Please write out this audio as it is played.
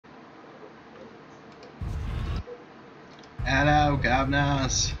Hello,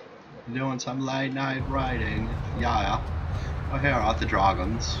 governors. Doing some late night riding. Yeah. Oh, here are the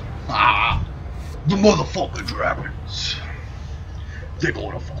dragons. Ah! The motherfucking dragons! They're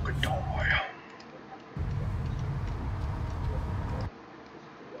gonna fucking die.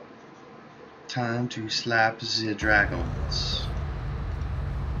 Time to slap the dragons.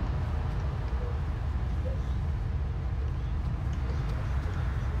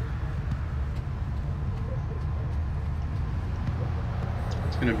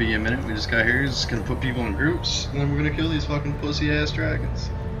 It's gonna be a minute. We just got here. Just gonna put people in groups, and then we're gonna kill these fucking pussy ass dragons.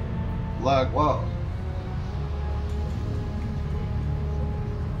 Like what?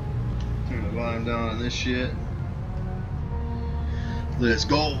 Turn the volume down on this shit. Let's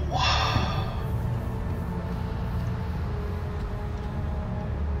go.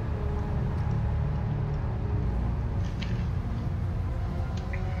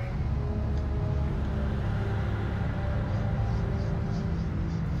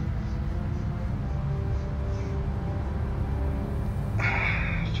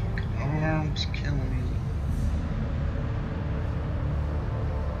 Fucking arms killing me.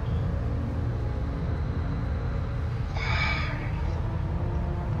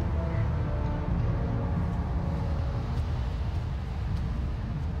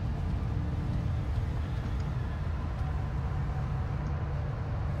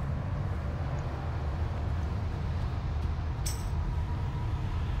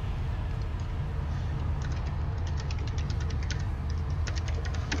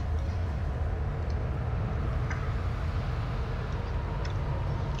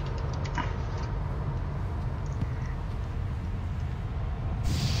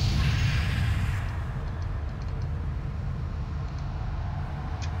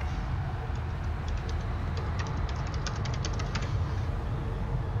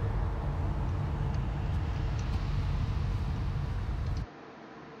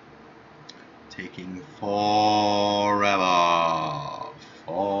 Taking forever.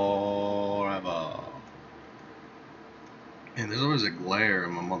 And there's always a glare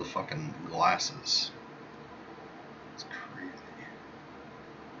in my motherfucking glasses. It's crazy.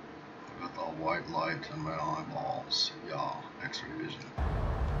 I got the white light in my eyeballs. Yeah, X-ray vision.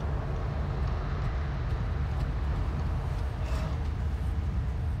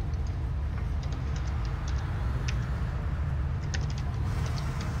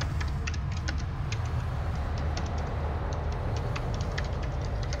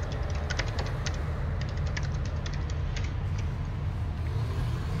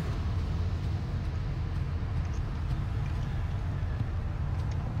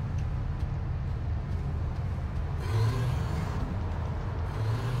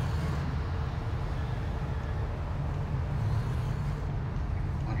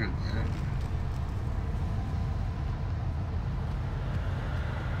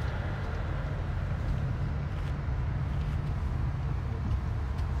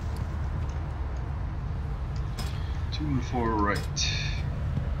 Two for right.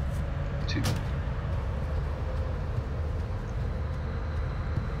 Two.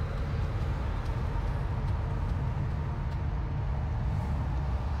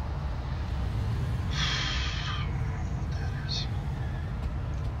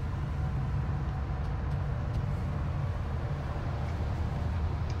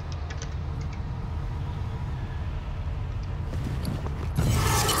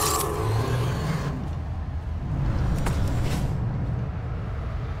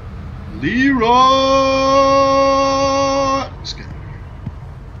 Leroy! Just kidding.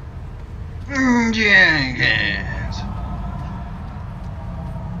 Jenkins!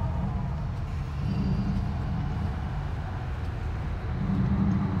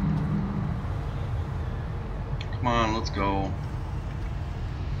 Come on, let's go.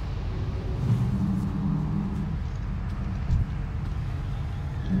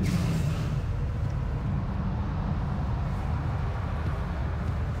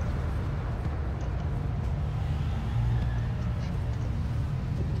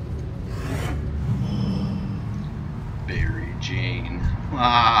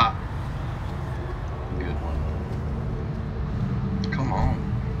 Ah, good one. Come on.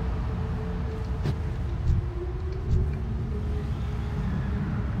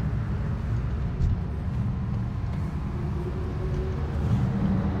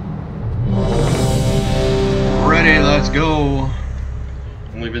 Ready, let's go.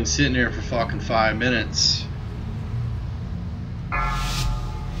 Only been sitting here for fucking 5 minutes.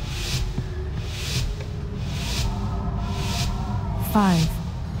 Five,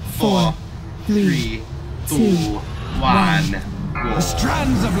 four, three, two, one. Whoa. The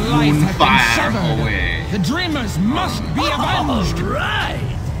strands of life have been severed. Away. The dreamers must be avenged. All right.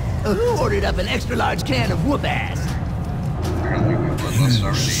 Who ordered up an extra large can of whoop ass? Apparently we bloodlust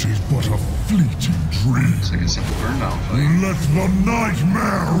already. This is but a fleeting dream. It's like a simple burn down fight. Let the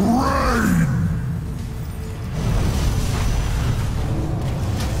nightmare reign!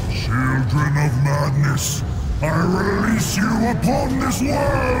 Children of madness, I release you upon this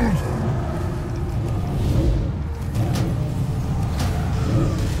world!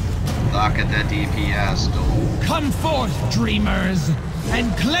 Look at that DPS, though. Come forth, dreamers,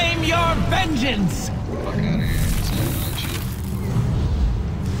 and claim your vengeance. Fuck out of here. It's not that shit.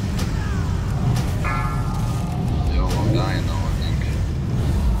 Yo, I'm dying though, I think.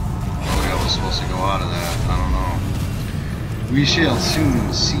 Oh, yeah, I was supposed to go out of that. I don't know. We shall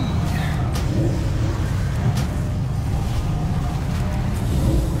soon see.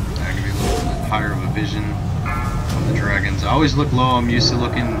 I can be a little bit higher of a vision of the dragons. I always look low. I'm used to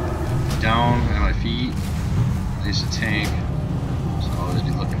looking down at my feet. I used to tank, so I always be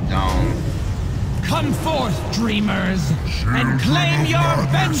looking down. Come forth, dreamers, and claim your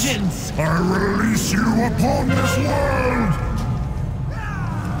vengeance. I release you upon this world!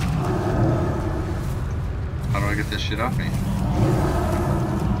 How do I get this shit off me?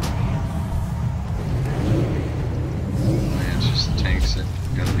 Yeah, it's just the tanks that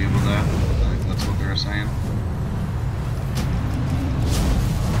gotta deal with that. I think that's what they were saying.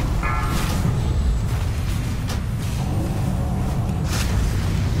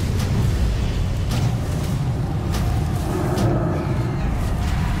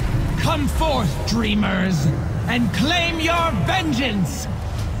 Come forth, dreamers, and claim your vengeance.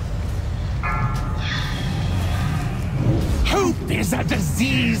 Hope is a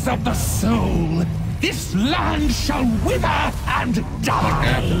disease of the soul. This land shall wither and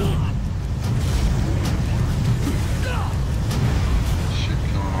die. Shit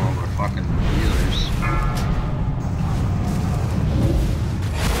killing all of our fucking healers.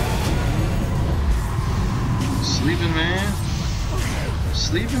 Sleeping, man.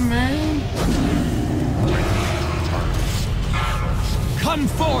 Sleeping, man. Come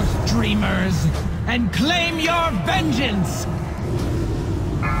forth, dreamers, and claim your vengeance.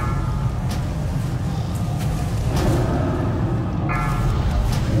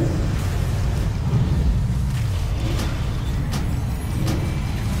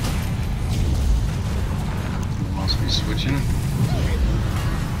 Must be switching.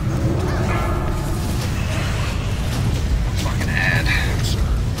 Fucking ad.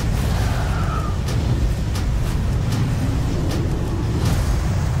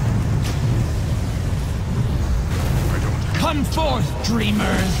 Come forth,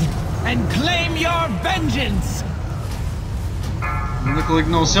 dreamers, and claim your vengeance. It look like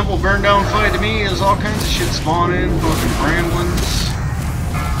no simple burn down fight to me. There's all kinds of shit spawning. Fucking Brandlins.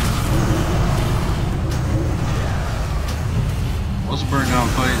 Was a burn down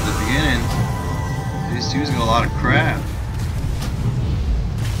fight at the beginning. These two's got a lot of crap.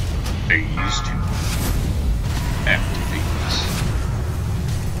 Phase 2. Activate.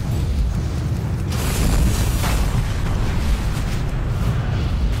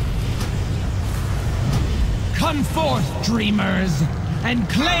 Come forth, dreamers, and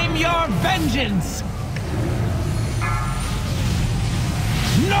claim your vengeance.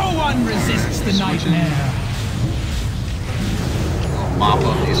 No one resists the nightmare. I'll mop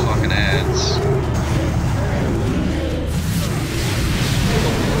up these fucking ads.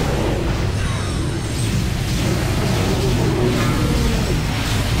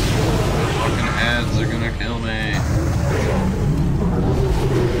 Fucking ads are gonna kill me.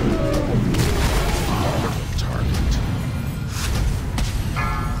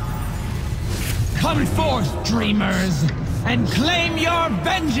 Come forth, dreamers, and claim your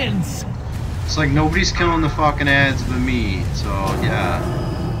vengeance. It's like nobody's killing the fucking ads but me. So yeah,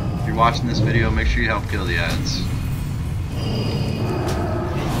 if you're watching this video, make sure you help kill the ads.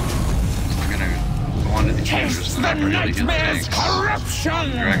 We're gonna go on to the changes and not really kill the tanks.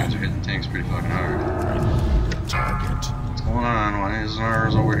 Corruption. Dragons are hitting tanks pretty fucking hard. Target. What's going on? Why is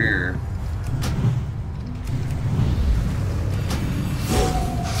ours over here?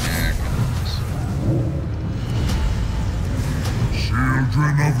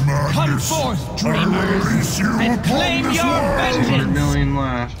 Children of madness, Come forth, dreamers, and claim your 200 vengeance. million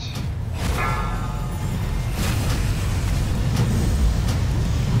left.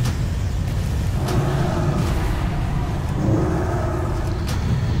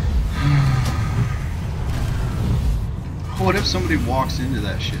 What if somebody walks into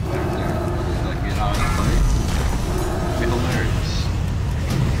that shit back there? Like, get out of the fight? That'd be hilarious.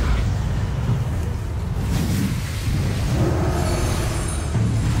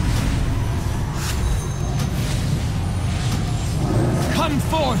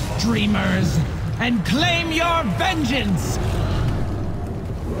 forth, dreamers, and claim your vengeance!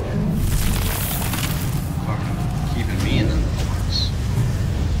 Fucking keeping me in the box.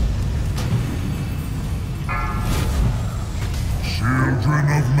 Children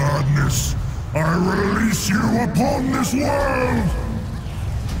of madness, I release you upon this world!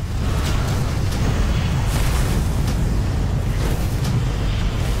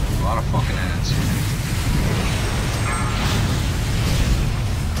 A lot of fucking ads here.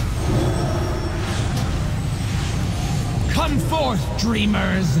 Come forth,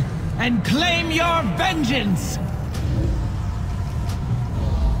 dreamers, and claim your vengeance!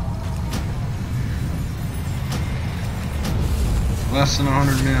 Less than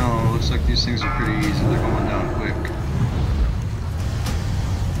 100 mil. Looks like these things are pretty easy. They're going down quick.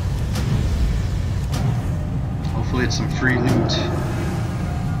 Hopefully it's some free loot.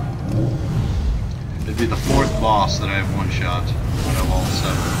 It'd be the 4th boss that I have one shot out of all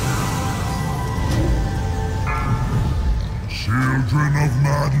 7. Children of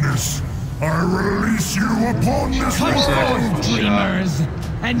madness, I release you upon this Come world! forth, dreamers,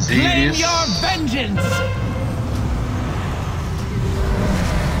 and claim your vengeance!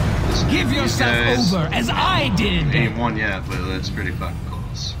 Give yourself over as I did! Ain't one yet, but that's pretty fucking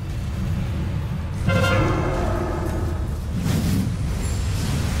close.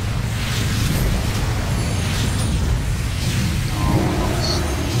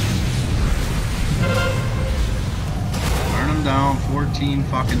 Burn them down. 14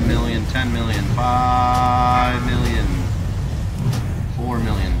 fucking million, 10 million, 5 million, 4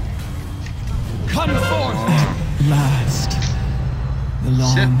 million. Come forth! Last. The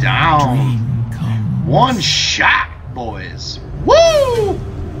long Sit down. dream comes. One shot, boys. Woo!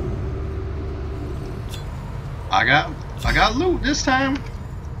 I got loot this time.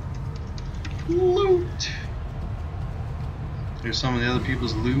 Loot. Here's some of the other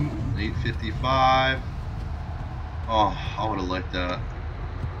people's loot. 855. Oh, I would have liked that.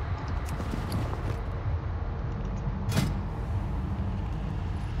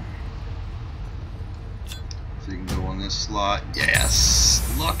 So you can go on this slot. Yes!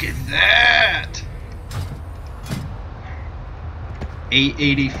 Look at that!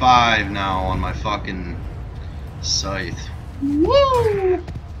 885 now on my fucking scythe. Woo!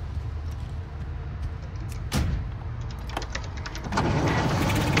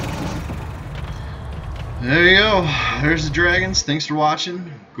 There you go. There's the dragons. Thanks for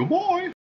watching. Goodbye.